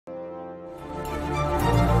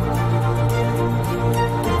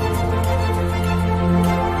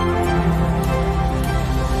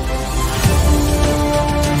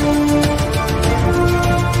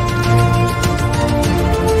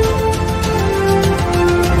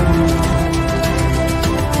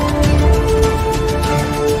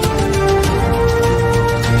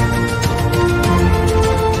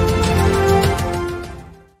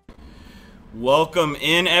Welcome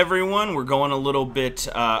in, everyone. We're going a little bit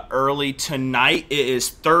early tonight. It is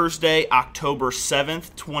Thursday, October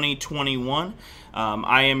 7th, 2021.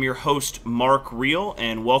 I am your host, Mark Reel,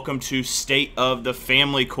 and welcome to State of the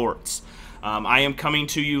Family Courts. I am coming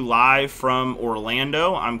to you live from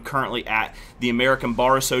Orlando. I'm currently at the American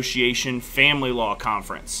Bar Association Family Law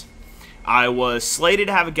Conference. I was slated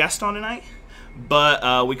to have a guest on tonight,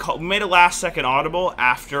 but we made a last-second audible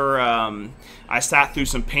after I sat through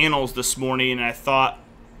some panels this morning, and I thought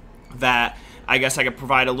that I guess I could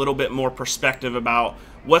provide a little bit more perspective about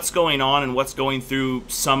what's going on and what's going through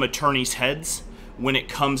some attorneys' heads when it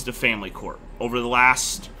comes to family court. Over the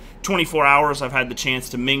last 24 hours, I've had the chance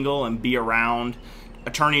to mingle and be around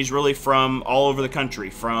attorneys really from all over the country,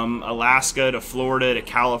 from Alaska to Florida to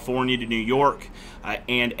California to New York,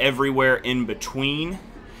 and everywhere in between.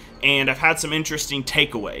 And I've had some interesting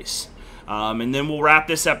takeaways. And then we'll wrap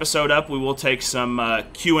this episode up. We will take some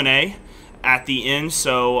Q&A at the end,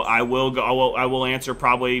 so I will answer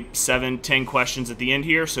probably 7-10 questions at the end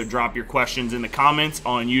here. So drop your questions in the comments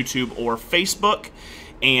on YouTube or Facebook,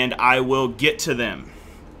 and I will get to them.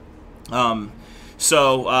 Before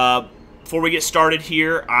we get started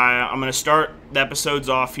here, I'm going to start the episodes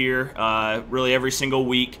off here really every single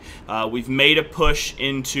week. We've made a push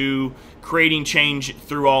into creating change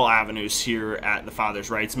through all avenues here at the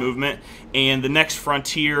Fathers' Rights Movement, and the next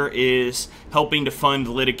frontier is helping to fund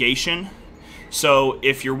litigation. So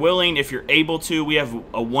if you're willing, if you're able to, we have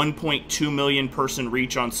a 1.2 million person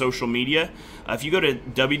reach on social media. If you go to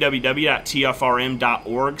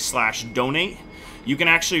www.tfrm.org/donate, you can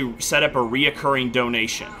actually set up a reoccurring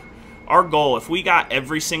donation. Our goal, if we got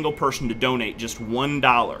every single person to donate just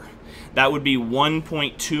 $1, that would be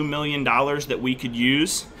 $1.2 million that we could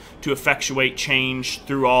use to effectuate change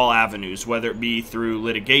through all avenues, whether it be through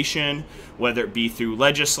litigation, whether it be through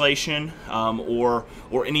legislation, or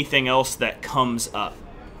anything else that comes up.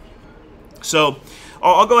 So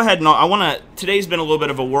I'll go ahead and today's been a little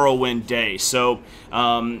bit of a whirlwind day. So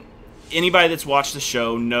anybody that's watched the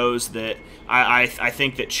show knows that I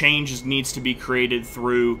think that change needs to be created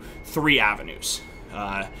through 3 avenues.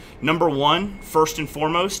 Number one, first and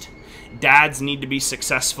foremost, dads need to be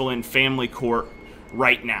successful in family court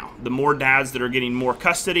right now. The more dads that are getting more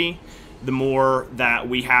custody, the more that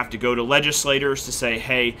we have to go to legislators to say,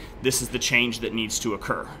 hey, this is the change that needs to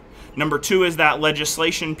occur. Number 2 is that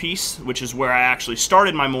legislation piece, which is where I actually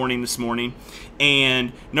started my morning this morning.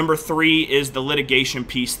 And number 3 is the litigation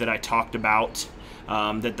piece that I talked about,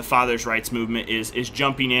 that the Fathers' Rights Movement is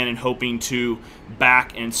jumping in and hoping to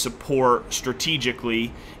back and support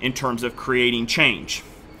strategically in terms of creating change.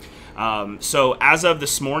 So as of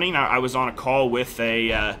this morning, I was on a call with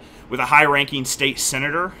a high-ranking state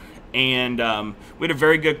senator, and we had a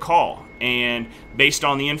very good call. And based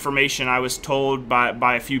on the information I was told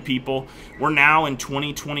by a few people, we're now in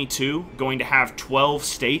 2022 going to have 12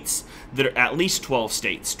 states that are at least 12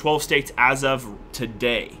 states as of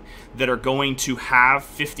today that are going to have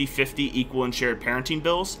 50-50 equal and shared parenting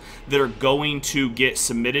bills that are going to get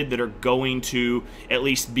submitted, that are going to at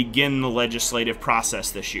least begin the legislative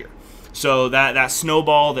process this year. So that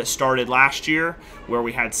snowball that started last year, where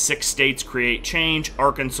we had 6 states create change,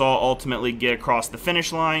 Arkansas ultimately get across the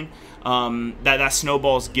finish line, that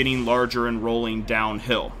snowball is getting larger and rolling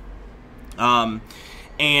downhill.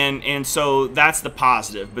 And so that's the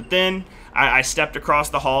positive. But then I stepped across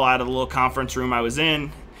the hall out of the little conference room I was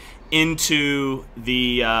in into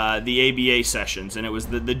the ABA sessions, and it was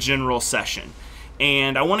the general session.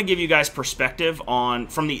 And I want to give you guys perspective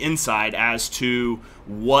from the inside as to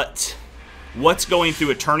what's going through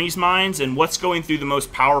attorneys' minds and what's going through the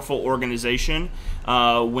most powerful organization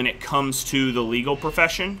when it comes to the legal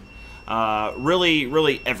profession.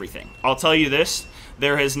 Really everything. I'll tell you this,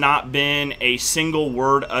 there has not been a single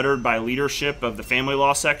word uttered by leadership of the family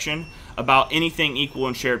law section about anything equal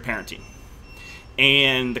and shared parenting.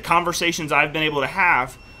 And the conversations I've been able to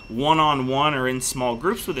have one-on-one or in small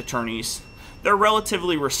groups with attorneys, they're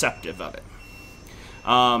relatively receptive of it.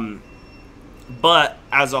 But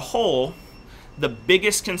as a whole, the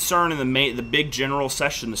biggest concern in the big general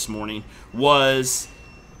session this morning was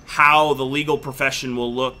how the legal profession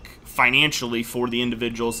will look financially for the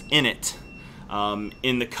individuals in it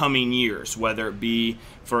in the coming years, whether it be,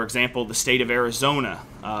 for example, the state of Arizona.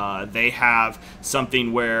 They have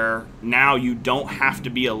something where now you don't have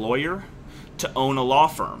to be a lawyer to own a law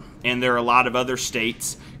firm. And there are a lot of other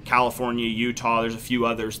states, California, Utah, there's a few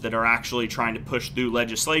others that are actually trying to push through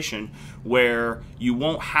legislation where you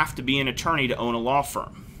won't have to be an attorney to own a law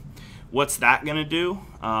firm. What's that going to do?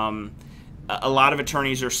 A lot of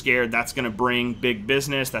attorneys are scared that's going to bring big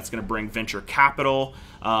business, that's going to bring venture capital,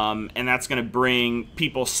 and that's going to bring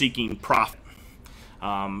people seeking profit.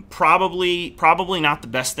 Probably not the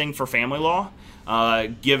best thing for family law,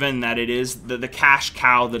 given that it is the cash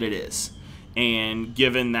cow that it is, and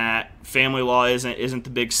given that family law isn't the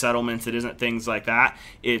big settlements, it isn't things like that.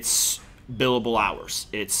 It's billable hours.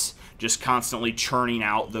 It's just constantly churning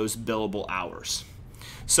out those billable hours.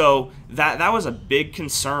 So that was a big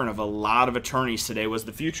concern of a lot of attorneys today, was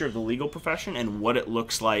the future of the legal profession and what it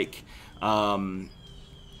looks like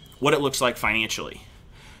financially.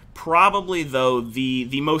 Probably, though,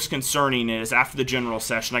 the most concerning is after the general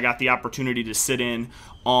session, I got the opportunity to sit in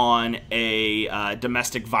on a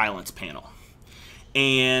domestic violence panel.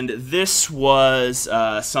 And this was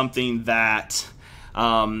something that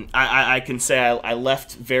I can say I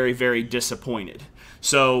left very, very disappointed.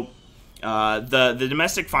 So the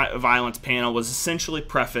domestic violence panel was essentially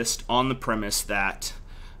prefaced on the premise that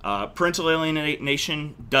parental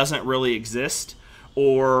alienation doesn't really exist,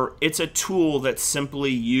 or it's a tool that's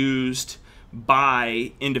simply used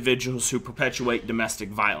by individuals who perpetuate domestic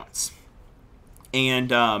violence.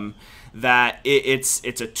 And that it's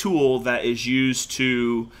a tool that is used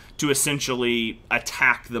to essentially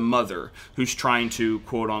attack the mother who's trying to,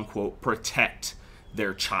 quote unquote, protect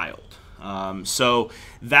their child. So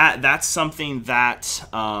that's something that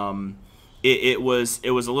it was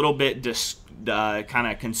a little bit kind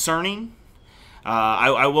of concerning.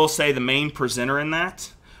 I will say the main presenter in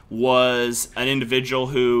that was an individual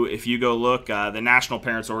who, if you go look, the National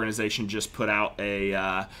Parents Organization just put out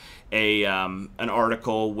an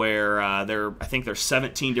article where I think there's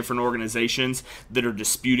 17 different organizations that are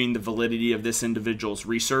disputing the validity of this individual's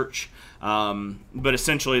research. But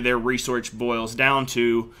essentially their research boils down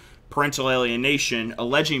to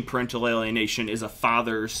alleging parental alienation is a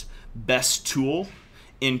father's best tool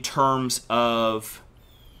in terms of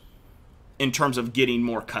getting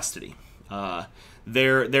more custody.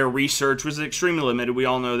 Their research was extremely limited. We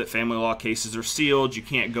all know that family law cases are sealed. You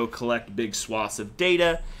can't go collect big swaths of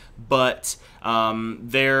data, but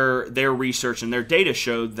their research and their data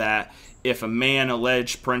showed that if a man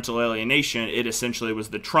alleged parental alienation, it essentially was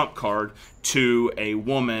the trump card to a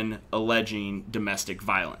woman alleging domestic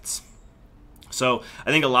violence. So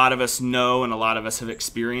I think a lot of us know, and a lot of us have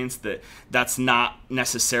experienced, that that's not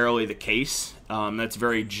necessarily the case. That's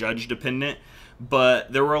very judge dependent.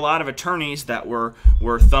 But there were a lot of attorneys that were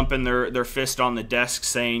thumping their fist on the desk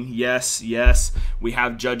saying, yes, yes, we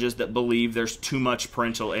have judges that believe there's too much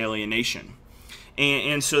parental alienation.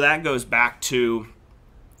 And so that goes back to,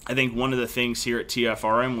 I think one of the things here at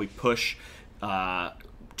TFRM we push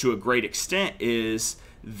to a great extent is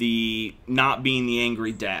the not being the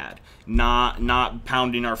angry dad, not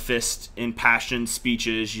pounding our fist in passionate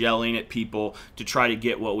speeches, yelling at people to try to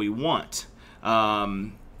get what we want.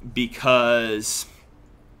 Because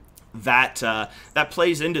that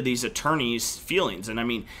plays into these attorneys' feelings. And I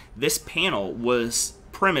mean, this panel was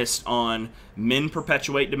premised on men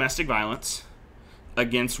perpetuate domestic violence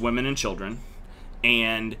against women and children,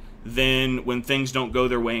 and then when things don't go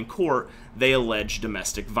their way in court, they allege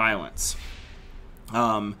domestic violence.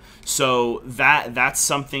 So that's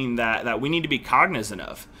something that we need to be cognizant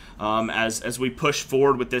of as we push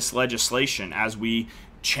forward with this legislation, as we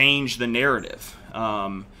change the narrative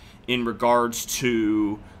in regards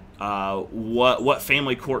to what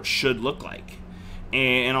family court should look like.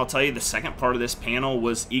 And I'll tell you, the second part of this panel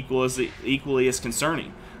was equally as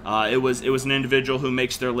concerning. It was an individual who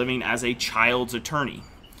makes their living as a child's attorney.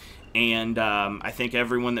 And I think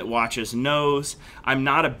everyone that watches knows I'm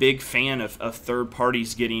not a big fan of third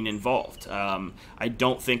parties getting involved. I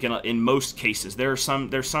don't think in most cases, there's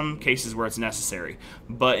some cases where it's necessary,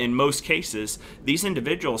 but in most cases, these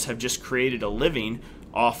individuals have just created a living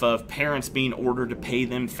off of parents being ordered to pay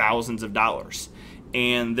them thousands of dollars.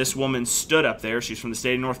 And this woman stood up there, she's from the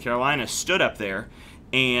state of North Carolina, stood up there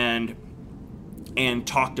and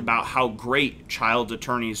talked about how great child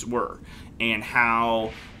attorneys were and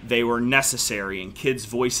how they were necessary and kids'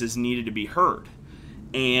 voices needed to be heard.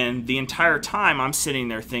 And the entire time I'm sitting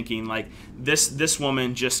there thinking, like, this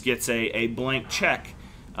woman just gets a blank check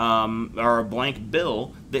or a blank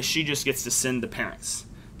bill that she just gets to send the parents.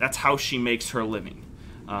 That's how she makes her living,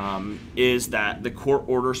 is that the court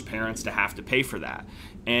orders parents to have to pay for that.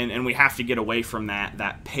 And we have to get away from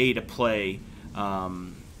that pay-to-play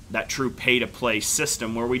that true pay-to-play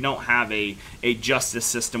system where we don't have a justice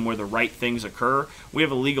system where the right things occur. We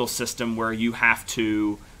have a legal system where you have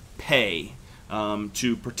to pay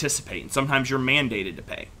to participate, and sometimes you're mandated to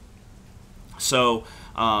pay. So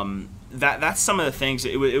that's some of the things.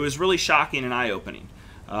 It was really shocking and eye-opening.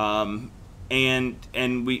 And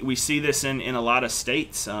we see this in a lot of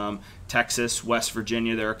states, Texas, West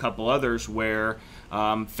Virginia. There are a couple others where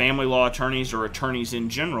family law attorneys or attorneys in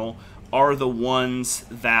general are the ones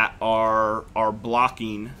that are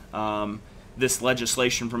blocking this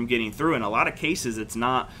legislation from getting through. In a lot of cases, it's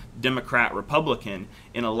not Democrat, Republican.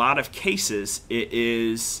 In a lot of cases, it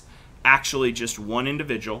is actually just one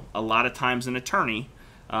individual, a lot of times an attorney,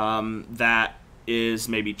 that is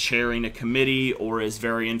maybe chairing a committee or is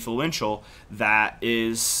very influential, that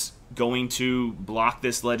is going to block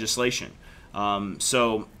this legislation.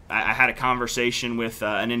 So I had a conversation with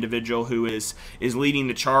an individual who is leading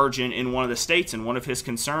the charge in one of the states, and one of his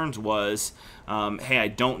concerns was, hey, I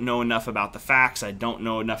don't know enough about the facts, I don't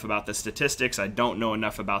know enough about the statistics, I don't know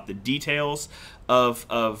enough about the details of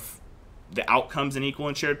the outcomes in equal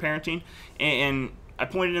and shared parenting, and I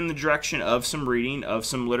pointed in the direction of some reading, of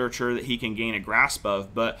some literature that he can gain a grasp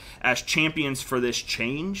of. But as champions for this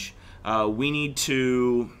change, we need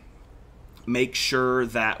to make sure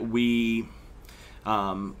that we're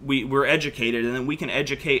educated, and then we can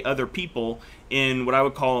educate other people in what I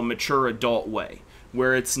would call a mature adult way,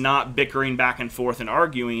 where it's not bickering back and forth and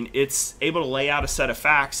arguing. It's able to lay out a set of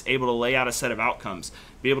facts, able to lay out a set of outcomes,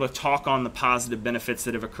 be able to talk on the positive benefits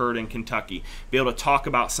that have occurred in Kentucky, be able to talk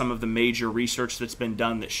about some of the major research that's been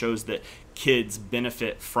done that shows that kids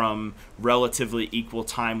benefit from relatively equal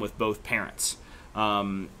time with both parents,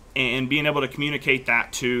 and being able to communicate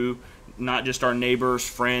that to not just our neighbors,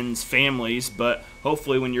 friends, families, but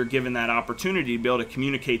hopefully when you're given that opportunity, to be able to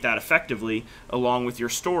communicate that effectively along with your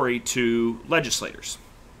story to legislators.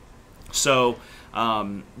 So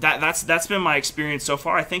that's been my experience so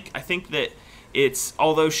far. I think that it's,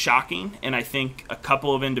 although shocking, and I think a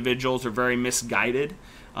couple of individuals are very misguided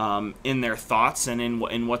in their thoughts and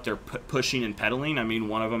in what they're pushing and peddling. I mean,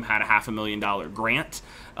 one of them had a $500,000 grant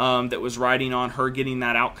that was riding on her getting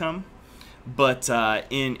that outcome. But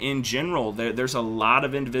in general, there's a lot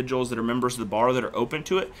of individuals that are members of the bar that are open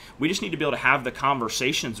to it. We just need to be able to have the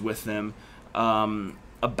conversations with them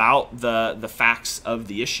about the facts of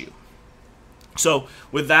the issue. So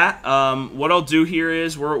with that, what I'll do here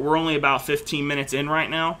is we're only about 15 minutes in right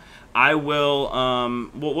now. I will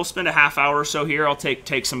we'll spend a half hour or so here. I'll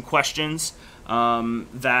take some questions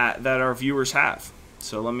that our viewers have.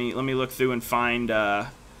 So let me look through and find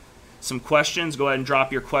some questions. Go ahead and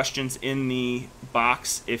drop your questions in the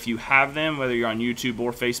box if you have them, whether you're on YouTube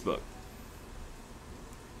or Facebook.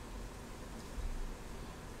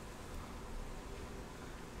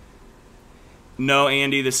 No,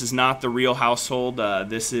 Andy, this is not the real household.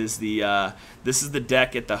 This is the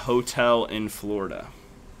deck at the hotel in Florida.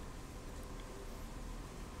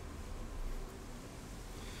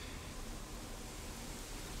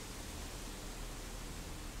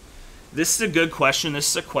 This is a good question. This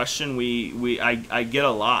is a question I get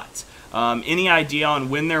a lot. Any idea on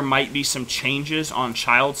when there might be some changes on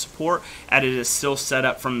child support, as it is still set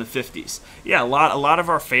up from the 50s? Yeah, a lot of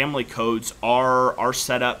our family codes are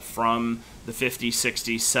set up from the 50s,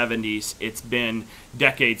 60s, 70s. It's been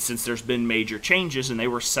decades since there's been major changes, and they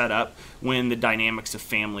were set up when the dynamics of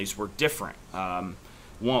families were different.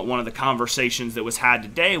 One of the conversations that was had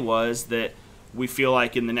today was that we feel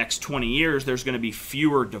like in the next 20 years there's going to be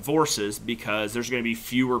fewer divorces because there's going to be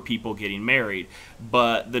fewer people getting married,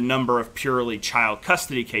 but the number of purely child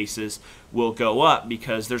custody cases will go up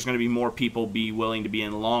because there's going to be more people be willing to be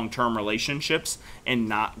in long-term relationships and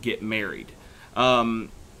not get married.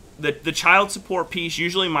 The child support piece,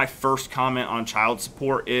 usually my first comment on child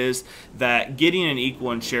support is that getting an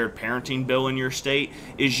equal and shared parenting bill in your state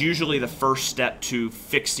is usually the first step to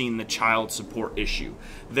fixing the child support issue.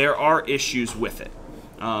 There are issues with it.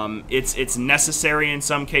 It's necessary in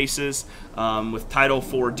some cases. With Title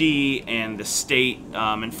 4D and the state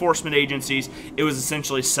enforcement agencies, it was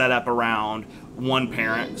essentially set up around one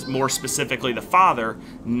parent, more specifically the father,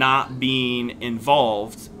 not being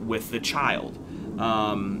involved with the child.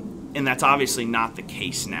 And that's obviously not the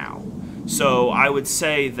case now. So I would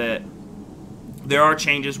say that there are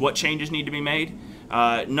changes. What changes need to be made?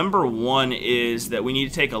 Number one is that we need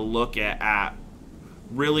to take a look at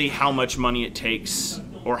really how much money it takes,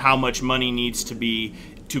 or how much money needs to be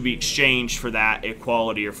exchanged for that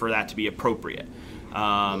equality or for that to be appropriate.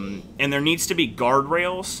 And there needs to be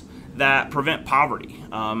guardrails that prevent poverty.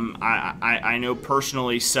 I know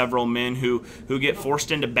personally several men who get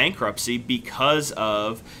forced into bankruptcy because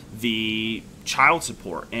of the child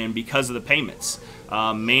support and because of the payments.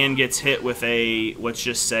 Man gets hit with a, let's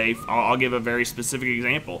just say, I'll give a very specific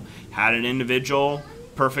example. Had an individual,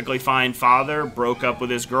 perfectly fine father, broke up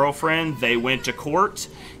with his girlfriend. They went to court,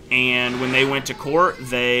 and when they went to court,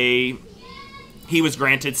 he was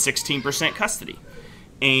granted 16% custody.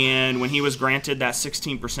 And when he was granted that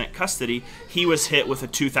 16% custody, he was hit with a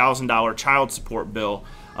 $2,000 child support bill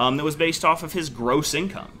that was based off of his gross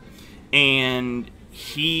income. And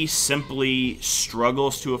he simply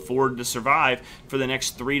struggles to afford to survive for the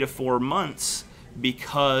next 3 to 4 months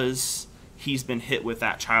because he's been hit with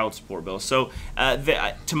that child support bill. So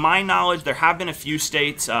to my knowledge, there have been a few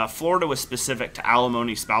states, Florida was specific to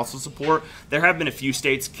alimony spousal support. There have been a few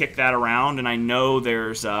states kick that around, and I know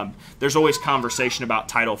there's always conversation about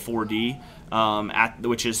Title 4D,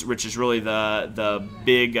 which is really the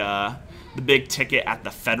big ticket at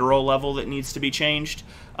the federal level that needs to be changed.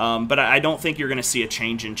 But I don't think you're going to see a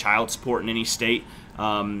change in child support in any state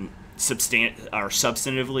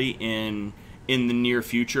substantively in the near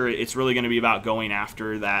future. It's really going to be about going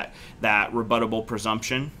after that rebuttable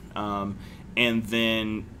presumption, and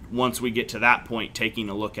then once we get to that point, taking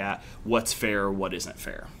a look at what's fair or what isn't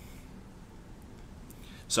fair.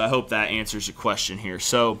 So I hope that answers your question here.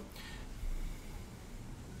 So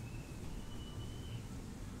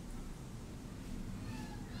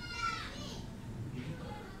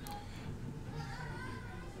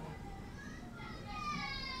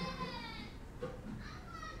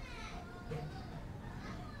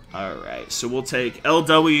all right, so we'll take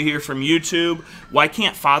LW here from YouTube. Why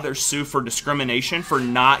can't fathers sue for discrimination for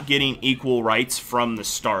not getting equal rights from the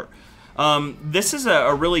start? This is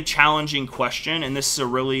a really challenging question, and this is a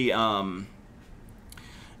really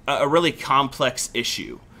complex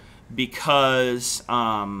issue because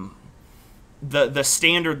the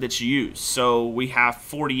standard that's used. So we have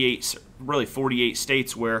 48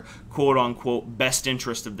 states where quote unquote best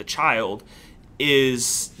interest of the child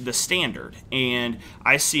is the standard, and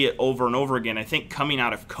I see it over and over again. I think coming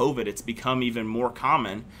out of COVID, it's become even more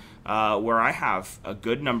common, where I have a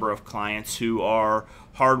good number of clients who are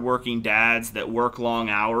hardworking dads that work long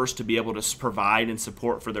hours to be able to provide and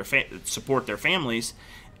support for support their families,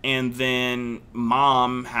 and then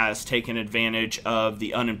mom has taken advantage of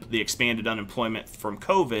the expanded unemployment from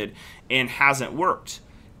COVID and hasn't worked,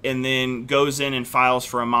 and then goes in and files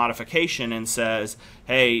for a modification and says,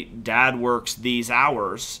 hey, dad works these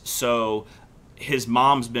hours, so his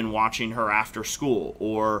mom's been watching her after school,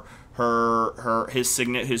 or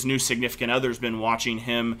his new significant other's been watching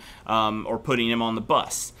him or putting him on the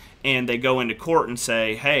bus. And they go into court and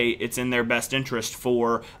say, hey, it's in their best interest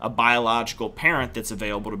for a biological parent that's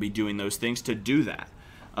available to be doing those things to do that.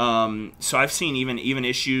 So I've seen even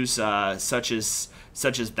issues such as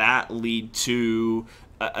that lead to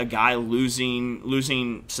a guy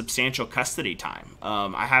losing substantial custody time.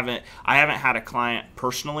 I haven't had a client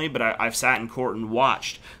personally, but I've sat in court and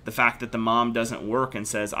watched the fact that the mom doesn't work and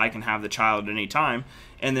says I can have the child at any time,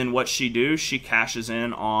 and then what she cashes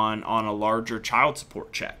in on a larger child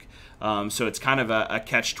support check. So it's kind of a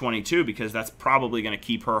catch-22 because that's probably going to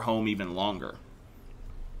keep her home even longer.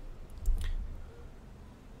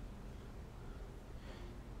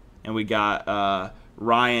 And we got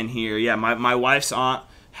Ryan here. Yeah, my wife's aunt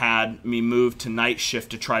had me move to night shift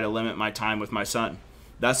to try to limit my time with my son.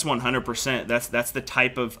 That's 100%. That's the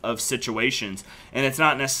type of situations. And it's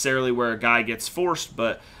not necessarily where a guy gets forced,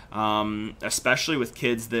 but especially with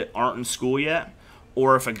kids that aren't in school yet,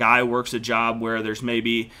 or if a guy works a job where there's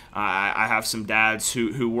maybe, I have some dads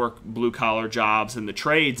who work blue-collar jobs in the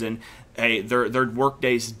trades, and hey, their work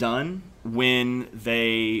day's done when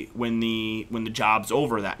the job's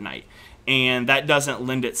over that night. And that doesn't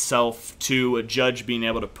lend itself to a judge being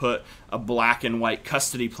able to put a black and white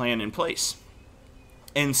custody plan in place.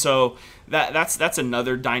 And so that's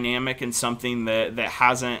another dynamic and something that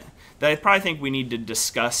I probably think we need to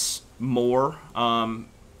discuss more.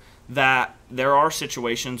 That there are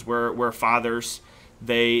situations where fathers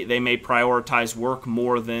they may prioritize work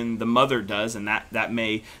more than the mother does, and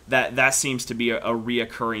that seems to be a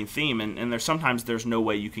reoccurring theme. And sometimes there's no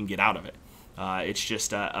way you can get out of it. It's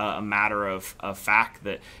just a matter of fact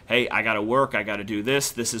that, hey, I got to work, I got to do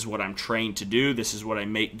this, this is what I'm trained to do, this is what I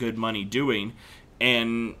make good money doing,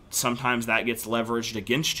 and sometimes that gets leveraged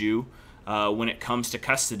against you when it comes to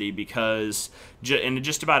custody, because in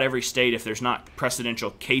just about every state, if there's not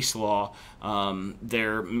precedential case law,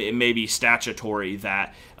 it may be statutory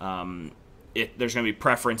that there's going to be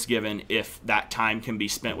preference given if that time can be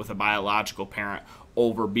spent with a biological parent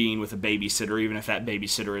over being with a babysitter, even if that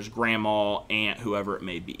babysitter is grandma, aunt, whoever it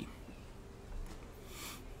may be.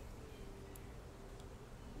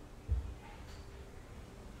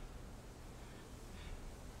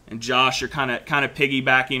 And Josh, you're kind of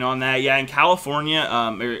piggybacking on that. Yeah, in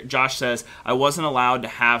California, Josh says, I wasn't allowed to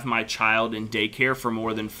have my child in daycare for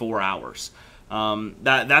more than 4 hours.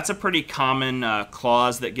 That's a pretty common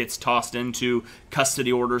clause that gets tossed into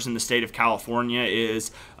custody orders in the state of California,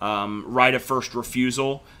 is right of first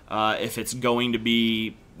refusal if it's going to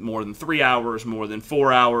be more than 3 hours, more than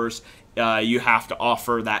 4 hours, you have to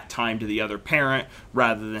offer that time to the other parent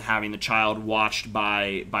rather than having the child watched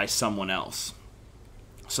by someone else.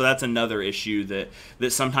 So that's another issue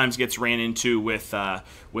that sometimes gets ran into with a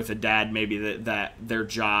dad, maybe that their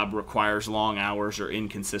job requires long hours or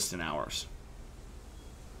inconsistent hours.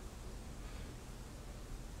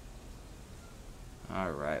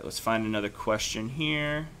 All right, let's find another question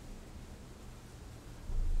here.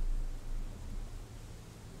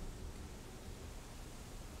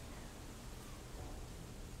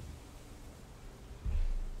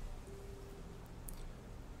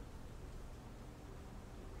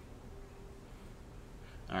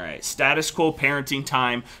 All right, status quo parenting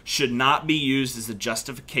time should not be used as a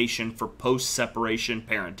justification for post-separation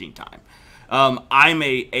parenting time. I'm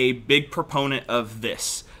a big proponent of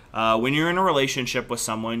this. When you're in a relationship with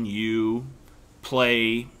someone, you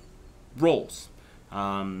play roles.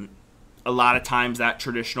 A lot of times that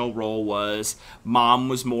traditional role was mom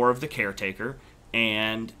was more of the caretaker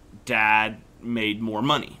and dad made more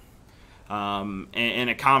money. And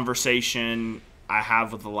a conversation I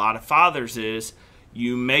have with a lot of fathers is,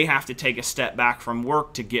 you may have to take a step back from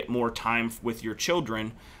work to get more time with your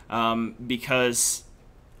children, because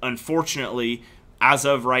unfortunately, as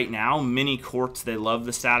of right now, many courts, they love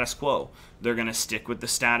the status quo. They're going to stick with the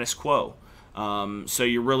status quo. So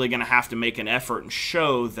you're really going to have to make an effort and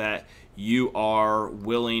show that you are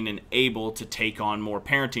willing and able to take on more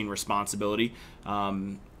parenting responsibility.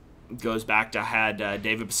 Goes back to, I had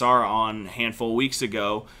David Bassara on a handful of weeks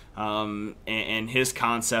ago, and his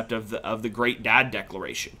concept of the Great Dad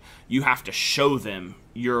Declaration. You have to show them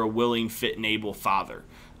you're a willing, fit, and able father.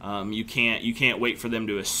 You can't wait for them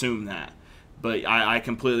to assume that. But I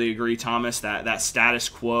completely agree, Thomas, that status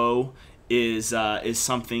quo is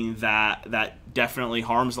something that definitely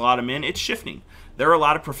harms a lot of men. It's shifting. There are a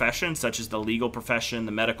lot of professions, such as the legal profession,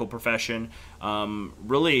 the medical profession,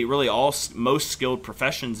 really most skilled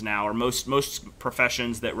professions now, or most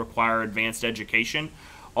professions that require advanced education,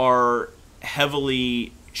 are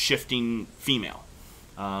heavily shifting female.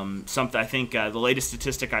 I think the latest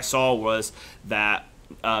statistic I saw was that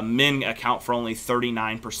men account for only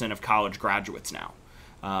 39% of college graduates now.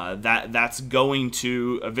 That's going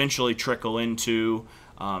to eventually trickle into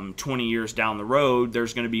 20 years down the road.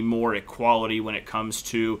 There's going to be more equality when it comes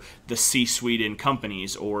to the C-suite in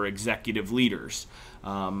companies, or executive leaders,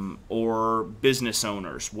 or business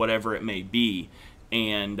owners, whatever it may be.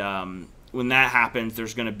 And when that happens,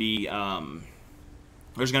 there's going to be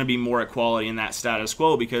more equality in that status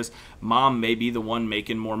quo, because mom may be the one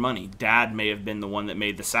making more money. Dad may have been the one that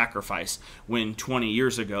made the sacrifice, when 20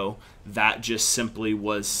 years ago that just simply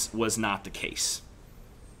was not the case.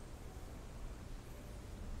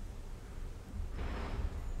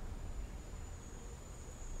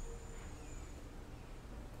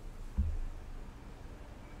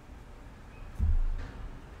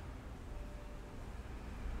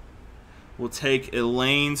 We'll take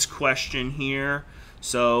Elaine's question here.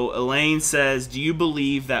 So Elaine says, do you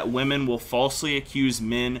believe that women will falsely accuse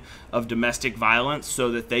men of domestic violence so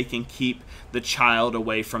that they can keep the child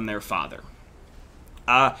away from their father?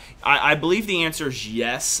 I believe the answer is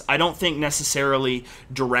yes. I don't think necessarily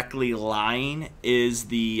directly lying is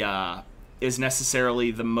necessarily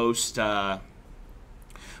the most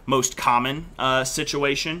common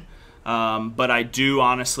situation. But I do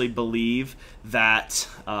honestly believe that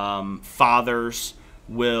fathers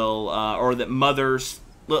will, or that mothers.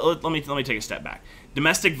 Let me take a step back.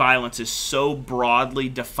 Domestic violence is so broadly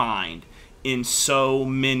defined in so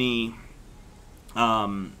many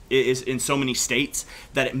in so many states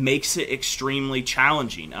that it makes it extremely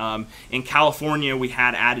challenging. In California, we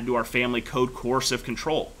had added to our family code coercive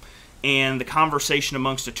control, and the conversation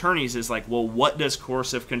amongst attorneys is like, well, what does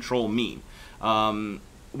coercive control mean?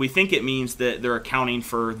 We think it means that they're accounting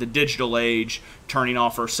for the digital age, turning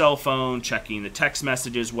off our cell phone, checking the text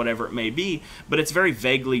messages, whatever it may be, but it's very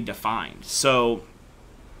vaguely defined. So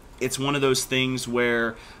it's one of those things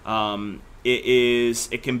where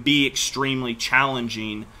it can be extremely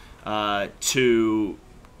challenging to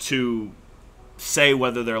say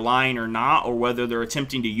whether they're lying or not, or whether they're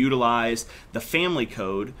attempting to utilize the family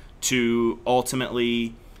code to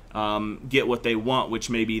ultimately get what they want, which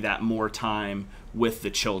may be that more time with the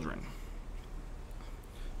children.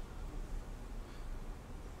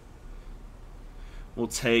 We'll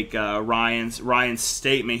take Ryan's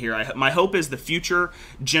statement here. My hope is the future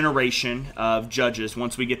generation of judges,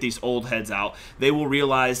 once we get these old heads out, they will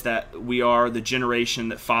realize that we are the generation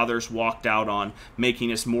that fathers walked out on,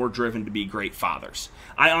 making us more driven to be great fathers.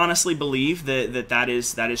 I honestly believe that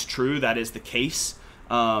is true. That is the case.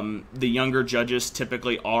 The younger judges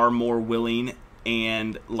typically are more willing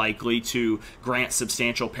and likely to grant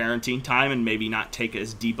substantial parenting time and maybe not take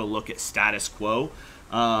as deep a look at status quo.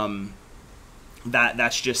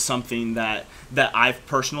 That's just something that I've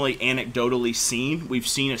personally anecdotally seen. We've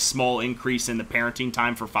seen a small increase in the parenting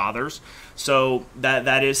time for fathers, so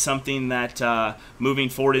that is something that moving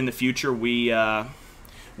forward in the future we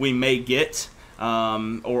may get,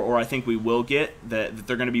 or I think we will get, that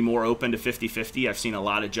they're going to be more open to 50-50. I've seen a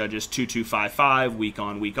lot of judges 2-2-5-5 week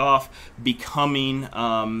on week off becoming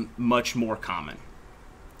much more common.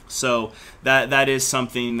 So that is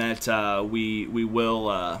something that we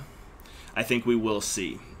will. I think we will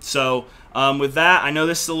see. So with that, I know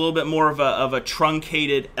this is a little bit more of a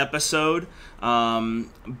truncated episode,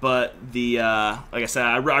 but like I said,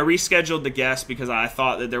 I rescheduled the guest because I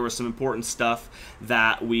thought that there was some important stuff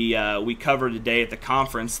that we covered today at the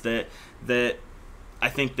conference that I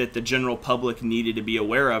think that the general public needed to be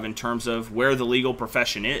aware of in terms of where the legal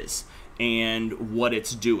profession is and what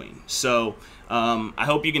it's doing. So I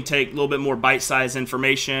hope you can take a little bit more bite-sized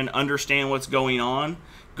information, understand what's going on.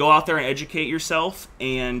 Go out there and educate yourself,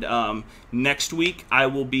 and next week I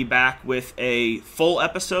will be back with a full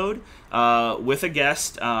episode with a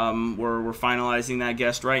guest. We're finalizing that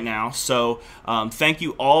guest right now. So thank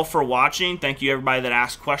you all for watching. Thank you everybody that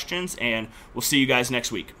asked questions, and we'll see you guys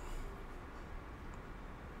next week.